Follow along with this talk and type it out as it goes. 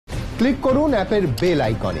Click করুন অ্যাপের bell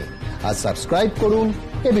আইকনে আর সাবস্ক্রাইব করুন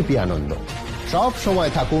এবিপি আনন্দ। সব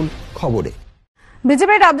সময় থাকুন খবরে।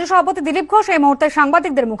 বিজেপির রাজ্য সভাপতি দিলীপ ঘোষ এই মুহূর্তে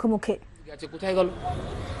সাংবাদিকদের মুখোমুখি। কোথায় গেল?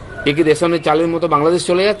 এ কি রেশনের চালের মতো বাংলাদেশ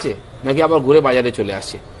চলে যাচ্ছে, নাকি আবার ঘুরে বাজারে চলে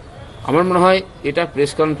আসছে? আমার মনে হয় এটা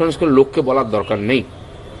প্রেস কনফারেন্স করে লোককে বলার দরকার নেই।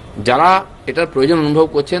 যারা এটার প্রয়োজন অনুভব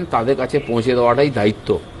করছেন তাদের কাছে পৌঁছে দেওয়াটাই দায়িত্ব,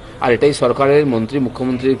 আর এটাই সরকারের মন্ত্রী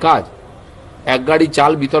মুখ্যমন্ত্রীর কাজ। এক গাড়ি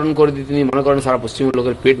চাল বিতরণ করে দিয়ে তিনি মনে করেন সারা পশ্চিমবঙ্গের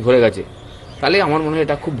লোকের পেট ভরে গেছে, তাহলে আমার মনে হয়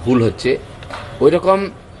এটা খুব ভুল হচ্ছে। ওই রকম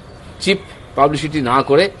চিপ পাবলিসিটি না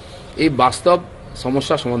করে এই বাস্তব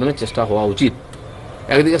সমস্যা সমাধানের চেষ্টা হওয়া উচিত।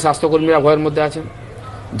 একদিকে স্বাস্থ্যকর্মীরা ভয়ের মধ্যে আছেন,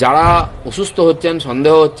 যারা অসুস্থ হচ্ছেন,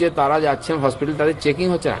 সন্দেহ হচ্ছে, তারা যাচ্ছেন হসপিটাল, তাদের চেকিং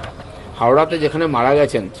হচ্ছে না। হাওড়াতে যেখানে মারা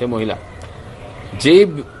গেছেন সে মহিলা, যেই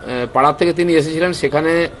পাড়া থেকে তিনি এসেছিলেন,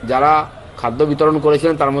 সেখানে যারা খাদ্য বিতরণ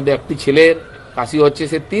করেছিলেন তার মধ্যে একটি ছেলের কাশি হচ্ছে,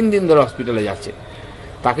 সে 3 দিন ধরে হসপিটালে যাচ্ছে,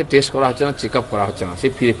 তাকে টেস্ট করা হচ্ছে না, চেক আপ করা হচ্ছে না, সে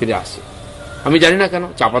ফিরে ফিরে আসছে। আমি জানি না কেন,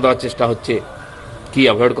 চাপা দেওয়ার চেষ্টা হচ্ছে, কি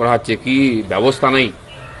অ্যাভয়েড করা হচ্ছে, কি ব্যবস্থা নেই।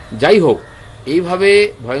 যাই হোক, এইভাবে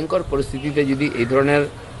ভয়ঙ্কর পরিস্থিতিতে যদি এই ধরনের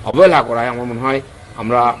অবহেলা করা হয়, আমার মনে হয়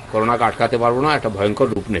আমরা করোনাকে আটকাতে পারবো না, একটা ভয়ঙ্কর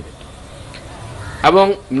রূপ নেবে। এবং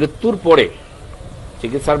মৃত্যুর পরে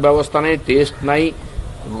চিকিৎসার ব্যবস্থা নেই, টেস্ট নাই,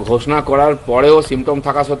 ঘোষণা করার পরেও সিমটম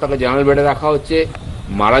থাকা সত্ত্বেও তাকে জেনারেল বেডে রাখা হচ্ছে,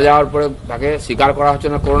 মারা যাওয়ার পরে তাকে স্বীকার করা হচ্ছে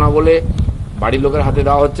না করোনা বলে, বাড়ির লোকের হাতে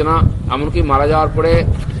দেওয়া হচ্ছে না। এমনকি মারা যাওয়ার পরে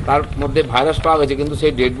তার মধ্যে ভাইরাস পাওয়া গেছে, কিন্তু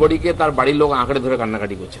সেই ডেড বডিকে তার বাড়ির লোক আঁকড়ে ধরে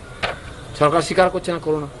কান্নাকাটি করছে, সরকার স্বীকার করছে না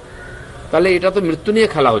করোনা। তাহলে এটা তো মৃত্যু নিয়ে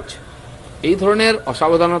খেলা হচ্ছে। এই ধরনের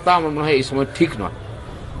অসাবধানতা আমার মনে হয় এই সময় ঠিক নয়।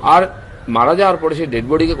 আর মারা যাওয়ার পরে সেই ডেড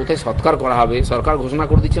বডিকে কোথায় সৎকার করা হবে, সরকার ঘোষণা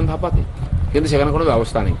করে দিচ্ছেন ধাপাতে, কিন্তু সেখানে কোনো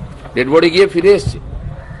ব্যবস্থা নেই। ডেড বডি গিয়ে ফিরে এসছে,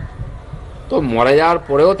 তো মরে যাওয়ার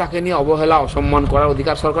পরেও তাকে নিয়ে অবহেলা, অসম্মান করার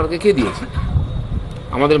অধিকার সরকারকে কে দিয়েছে?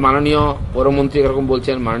 আমাদের মাননীয় পৌরমন্ত্রী এরকম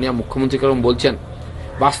বলছেন, মাননীয় মুখ্যমন্ত্রী এরকম বলছেন।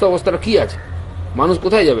 বাস্তব অবস্থাটা কি আছে? মানুষ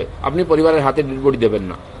কোথায় যাবে? আপনি পরিবারের হাতে ডেড বডি দেবেন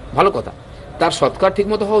না, ভালো কথা, তার সৎকার ঠিক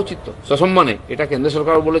মতো হওয়া উচিত তো, সসম্মানে। এটা কেন্দ্র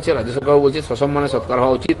সরকারও বলেছে, রাজ্য সরকারও বলছে, সসম্মানে সৎকার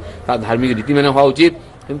হওয়া উচিত, তার ধার্মিক রীতি মেনে হওয়া উচিত,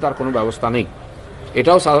 কিন্তু তার কোনো ব্যবস্থা নেই।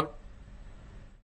 এটাও সাধারণ